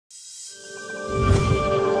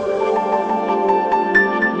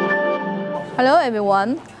Hello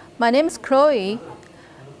everyone, my name is Chloe.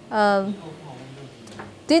 In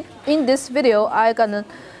this video, I'm gonna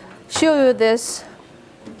show you this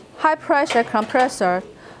high pressure compressor,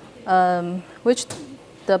 which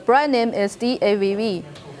the brand name is DAVV.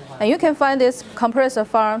 And you can find this compressor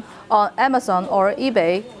farm on Amazon or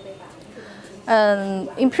eBay.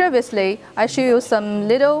 Previously, I showed you some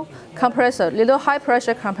little high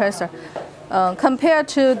pressure compressor. Compared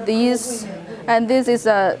to these, and this is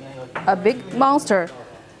a big monster.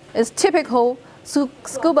 It's typical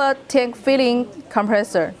scuba tank filling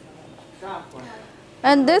compressor.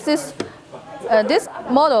 And this is this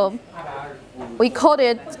model. We call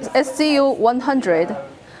it SCU100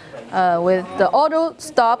 with the auto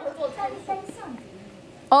stop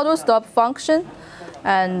function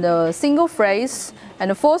and single phase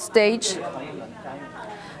and 4-stage.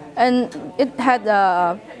 And it had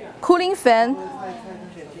a cooling fan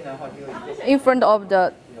in front of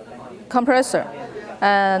the compressor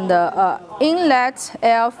and inlet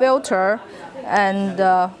air filter and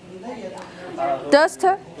dust,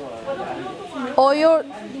 oil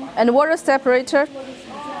and water separator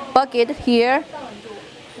bucket here,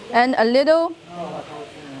 and a little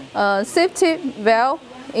safety valve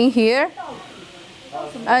in here,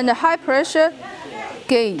 and a high pressure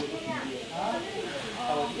gauge.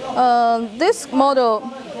 This model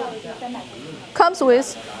comes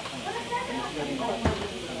with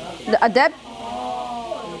the adapt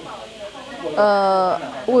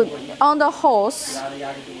on the hose,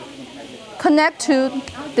 connect to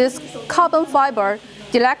this carbon fiber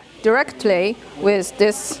directly with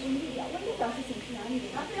this.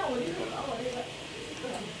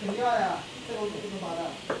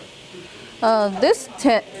 This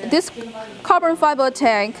carbon fiber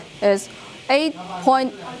tank is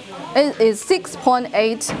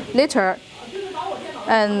 6.8 liter,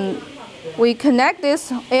 and we connect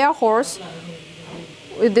this air hose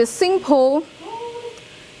with this simple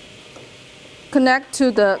connect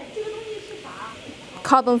to the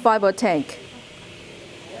carbon fiber tank.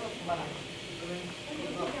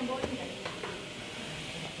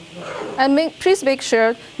 And please make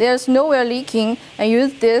sure there's nowhere leaking, and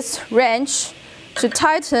use this wrench to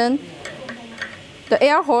tighten the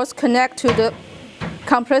air hose connect to the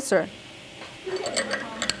compressor.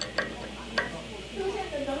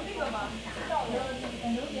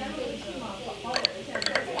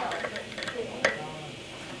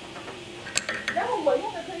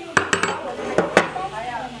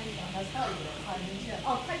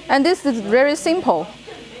 And this is very simple.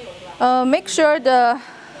 Make sure the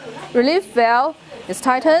relief valve is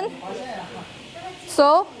tightened,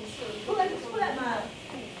 so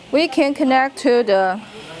we can connect to the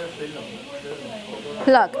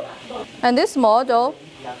plug. And this model,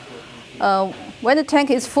 when the tank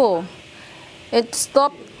is full, it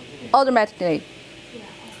stops automatically.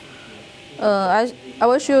 I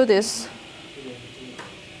will show you this.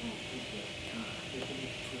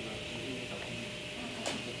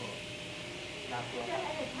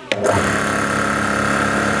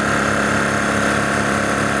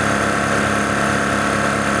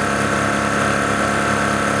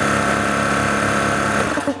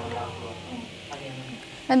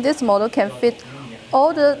 And this model can fit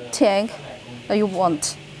all the tank that you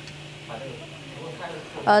want,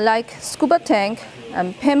 like scuba tank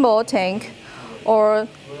and paintball tank or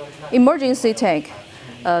emergency tank.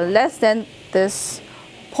 Less than this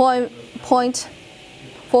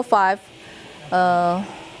 0.45.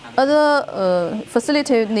 Other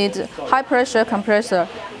facility needs high pressure compressor.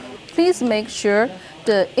 Please make sure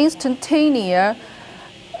the instantaneous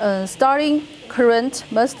starting current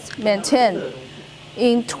must maintain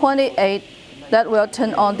in 28. That will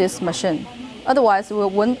turn on this machine. Otherwise, we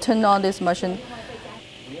won't turn on this machine.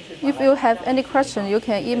 If you have any question, you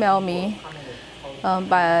can email me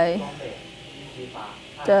by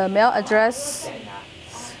the mail address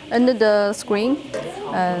under the screen,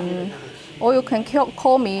 or you can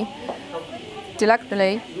call me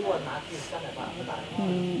directly.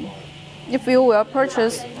 If you will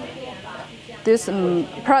purchase this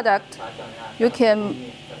product, you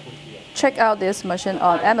can check out this machine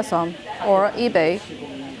on Amazon or eBay.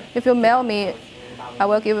 If you mail me, I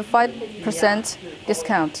will give a 5%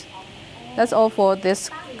 discount. That's all for this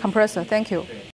compressor. Thank you.